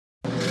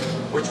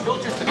which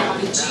filters the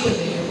cotton The down.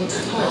 geovator will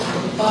depart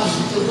from the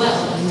bottom of the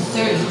well in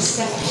 30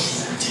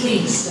 seconds.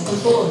 Please step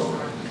aboard.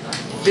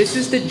 This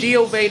is the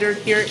Geovator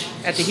here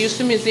at the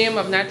Houston Museum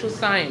of Natural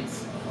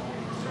Science.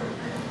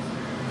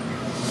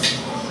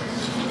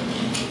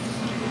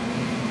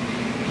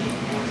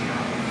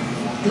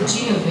 The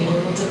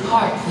geovator will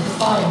depart from the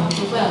bottom of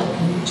the well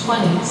in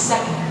 20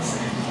 seconds.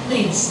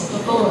 Please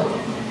step aboard.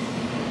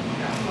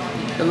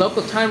 The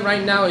local time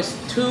right now is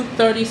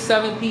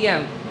 2:37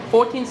 p.m.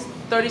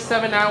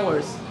 14:37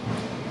 hours.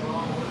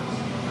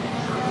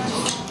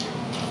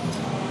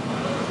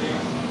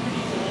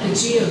 The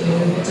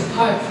geovator will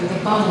depart from the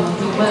bottom of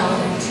the well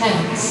in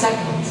 10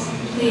 seconds.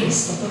 Please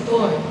step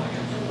aboard.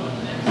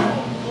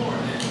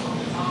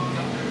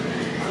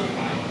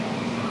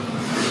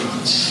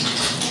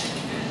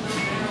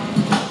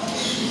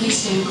 Please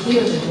stand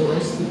clear of the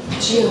doors. The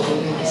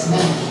geovator is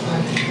now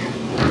departing.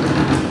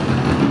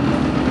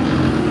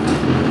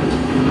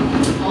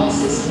 All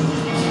systems.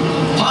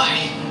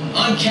 Hi,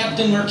 I'm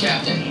Captain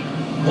Mercaptain.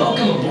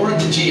 Welcome aboard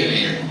the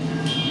Geovator.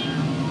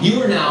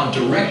 You are now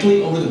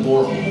directly over the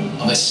borehole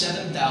of a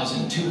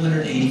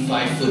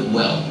 7,285-foot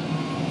well.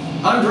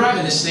 I'm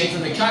driving this thing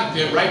from the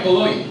cockpit right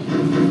below you.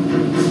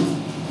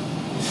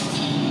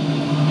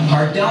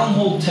 Our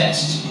downhole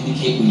tests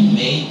indicate we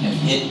may have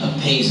hit a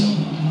pay zone.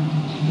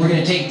 We're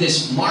going to take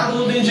this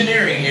marvel of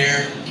engineering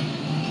here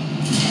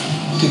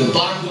to the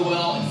bottom of the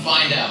well and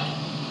find out.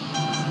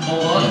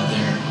 Hold on up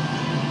there.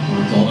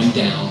 We're going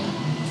down.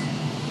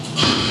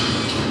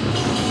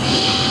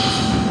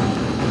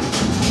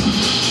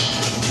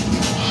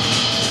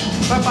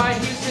 Bye-bye,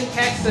 Houston, The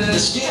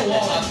Texas. steel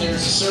wall out there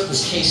is a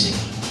surface casing.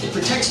 It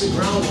protects the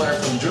groundwater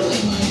from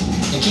drilling mine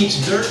and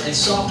keeps dirt and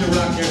softer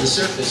rock near the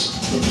surface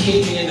from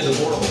caving into the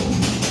borehole.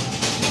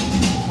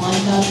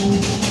 1,000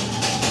 feet.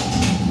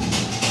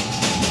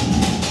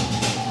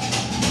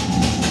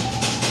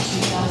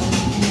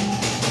 2,000 feet.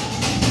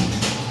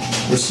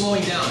 We're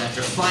slowing down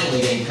after finally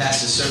getting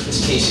past the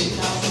surface casing.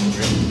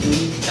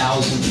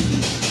 3,000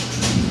 feet.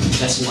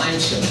 That's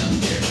limestone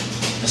out there,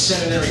 a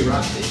sedimentary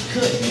rock that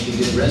could make a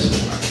good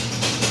reservoir.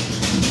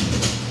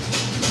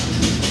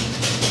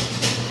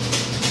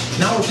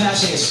 Now we're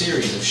passing a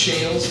series of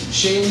shales,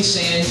 shaly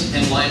sands,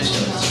 and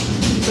limestones.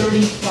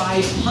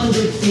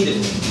 3,500 feet of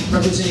them,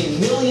 representing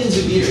millions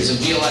of years of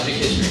geologic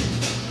history.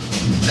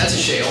 That's a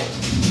shale.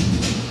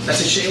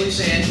 That's a shaly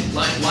sand,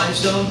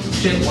 limestone,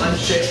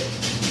 shale.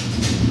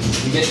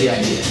 You get the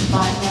idea.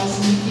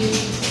 5,000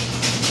 feet.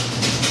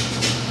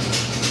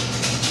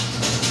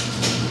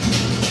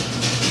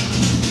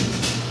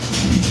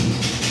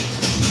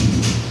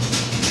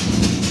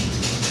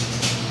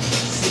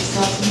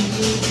 6,000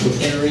 feet. We're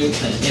entering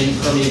an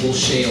impermeable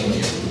shale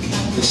layer,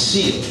 the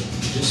seal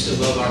just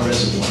above our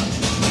reservoir.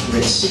 We're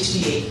at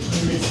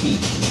 6,800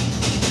 feet.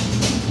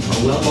 Our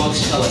well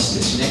logs tell us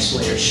this next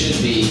layer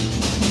should be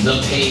the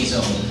pay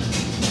zone,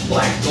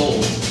 black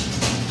gold,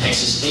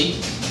 Texas tea,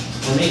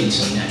 or maybe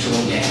some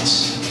natural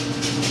gas.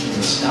 We're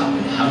gonna stop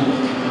and have a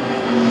look.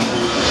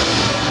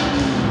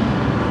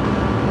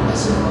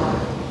 Reservoir.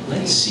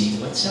 Let's see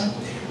what's out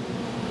there.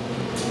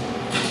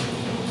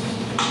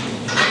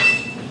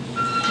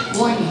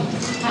 Warning.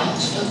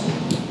 Hatch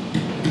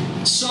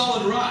open.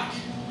 Solid rock,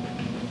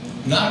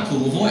 not a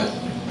pool of oil.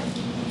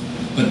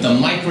 But the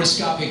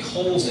microscopic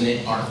holes in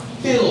it are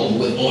filled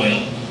with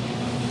oil.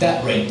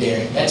 That right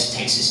there, that's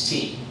Texas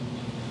tea.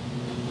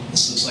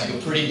 This looks like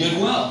a pretty good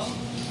well.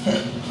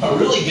 A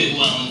really good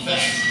well, in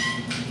fact.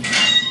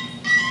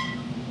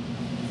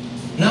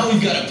 Now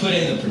we've got to put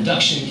in the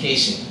production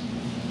casing.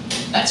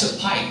 That's a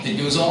pipe that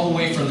goes all the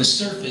way from the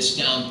surface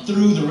down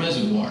through the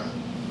reservoir.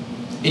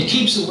 It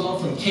keeps the well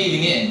from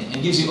caving in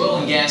and gives the oil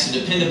and gas a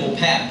dependable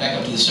path back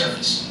up to the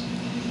surface.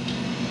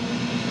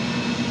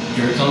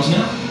 Here it comes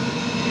now.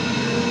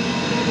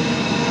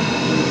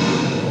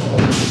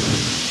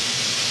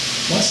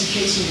 Once the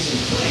casing is in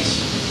place,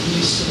 we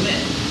use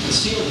cement to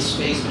seal the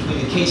space between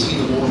the casing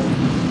and the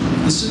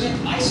borehole. The cement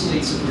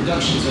isolates the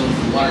production zone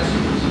from water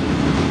vapors.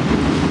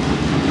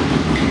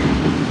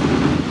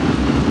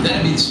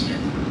 That'd be the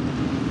cement.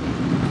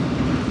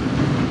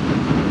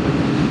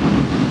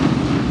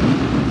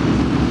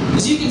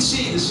 As you can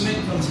see, the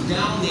cement comes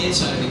down the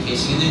inside of the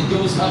casing and then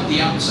goes up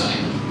the outside.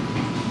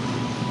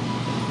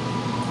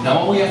 Now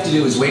all we have to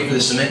do is wait for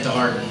the cement to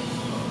harden.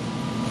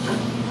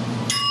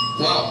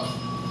 Wow.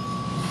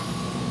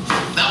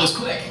 That was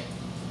quick.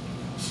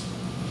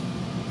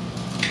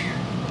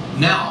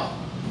 Now,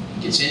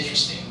 it gets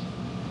interesting.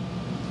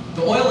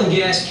 The oil and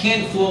gas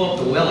can't flow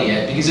up the well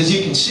yet because, as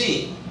you can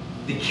see,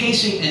 the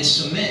casing and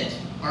cement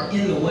are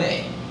in the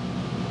way.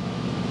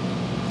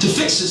 To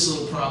fix this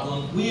little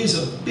problem, we use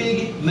a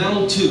big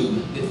metal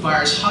tube that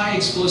fires high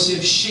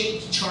explosive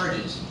shaped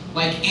charges,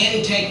 like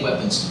anti-tank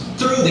weapons,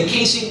 through the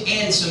casing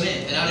and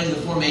cement and out into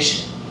the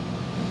formation.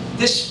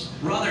 This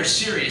rather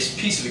serious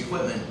piece of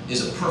equipment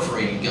is a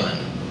perforating gun.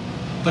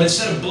 But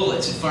instead of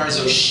bullets, it fires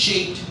those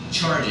shaped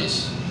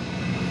charges.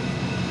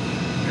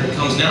 Here it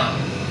comes now.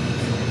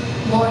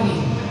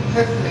 Warning.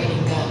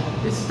 Perforating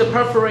gun. This is the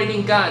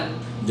perforating gun.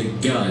 The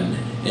gun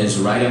is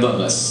right above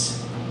us.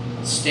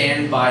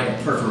 stand by to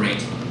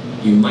perforate.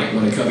 You might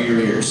want to cover your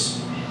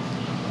ears.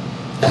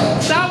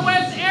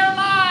 Southwest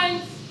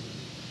Airlines!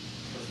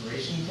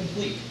 Perforation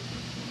complete.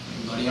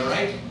 Everybody all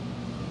right?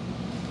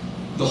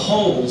 The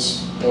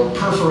holes, or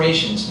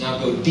perforations, now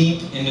go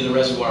deep into the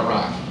reservoir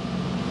rock.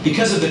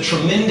 Because of the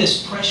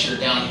tremendous pressure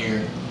down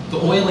here, the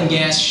oil and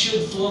gas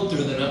should flow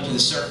through them up to the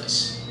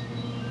surface.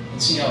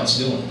 Let's see how it's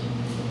doing.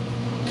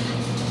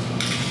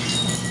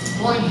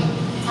 Warning,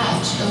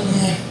 hatch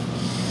open.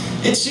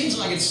 It seems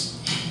like it's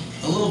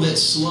a little bit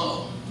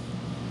slow.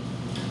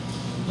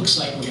 Looks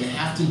like we're going to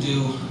have to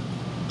do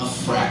a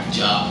frac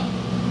job.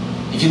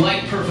 If you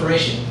like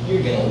perforation,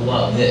 you're going to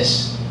love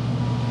this.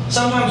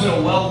 Sometimes when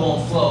a well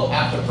won't flow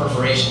after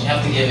perforation, you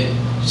have to give it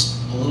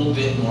just a little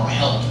bit more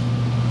help.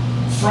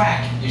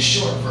 Frac is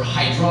short for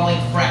hydraulic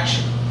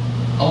fracture.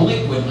 A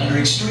liquid under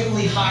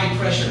extremely high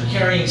pressure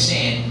carrying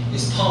sand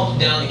is pumped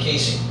down the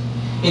casing.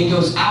 It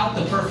goes out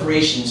the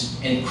perforations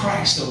and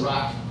cracks the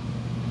rock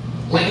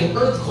like an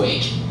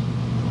earthquake.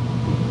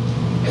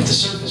 At the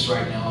surface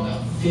right now,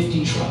 about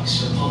 50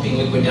 trucks are pumping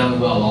liquid down the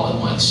well all at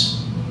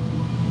once.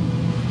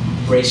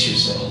 Brace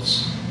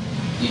yourselves.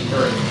 The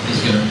earth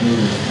is going to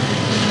move.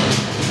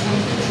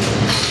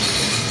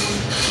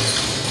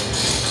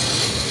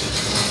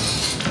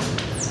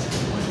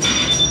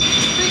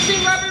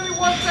 Rapid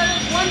reward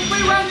credit, 1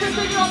 free round trip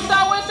ticket on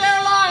Southwest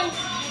Airlines!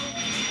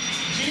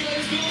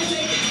 Let's get the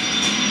ticket.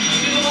 Let's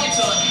get the lights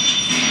on.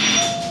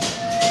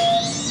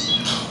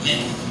 Oh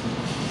man.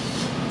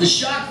 The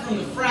shock from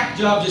the frac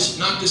job just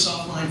knocked us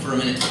offline for a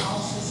minute. All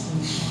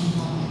systems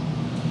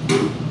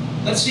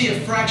online. Let's see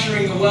if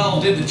fracturing the well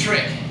did the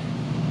trick.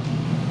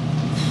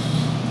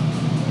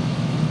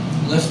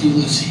 Lefty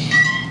loosey.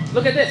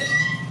 Look at this.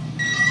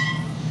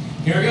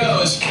 Here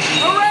goes.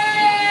 Hooray!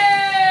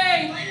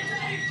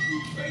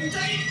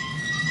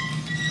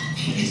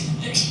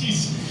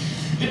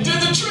 It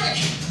did the trick!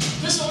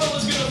 This oil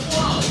is gonna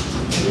flow!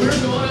 We're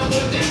going up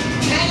with it.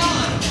 Hang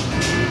on!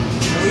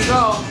 There we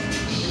go.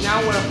 And now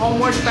we're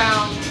homeward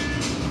bound.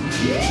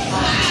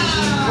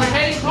 We're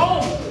heading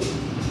home.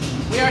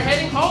 We are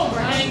heading home. We're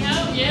heading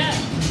out, yeah.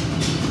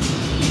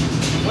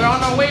 We're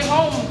on our way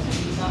home.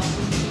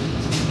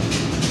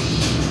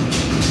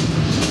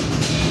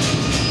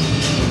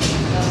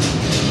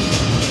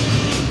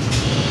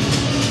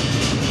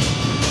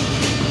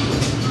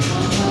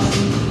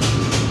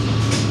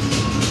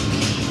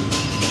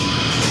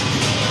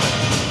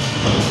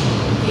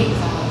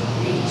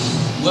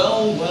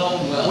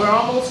 Well. We're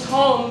almost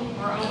home.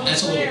 We're almost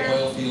That's a there.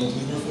 little oil field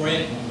humor for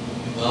you.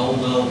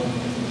 Well.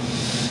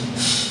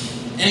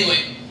 Anyway,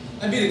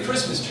 that'd be the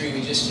Christmas tree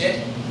we just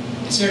hit.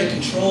 It's there to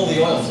control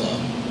the oil flow.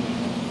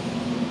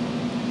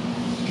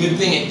 Good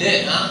thing it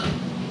did, huh?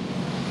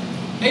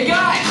 Hey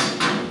guys!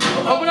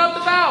 Open up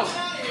the valve. Get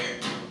out of here!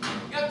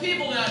 Got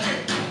people down here.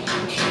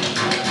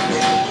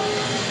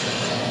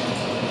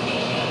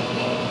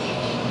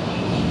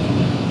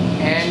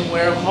 And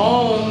we're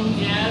home.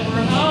 Yeah,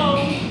 we're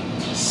home.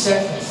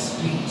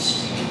 Surface reached.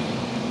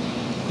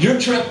 Your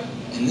trip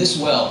and this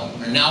well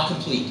are now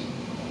complete.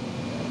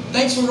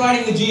 Thanks for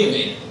riding the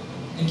Geovator.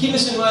 And keep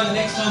us in mind the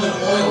next time an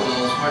oil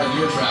well is part of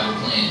your travel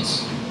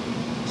plans.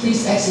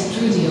 Please exit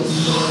through the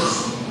open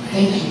doors.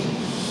 Thank you.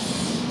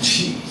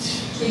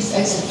 Jeez. Please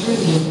exit through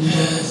the open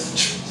doors.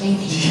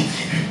 Thank you.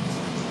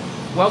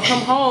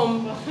 Welcome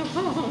home.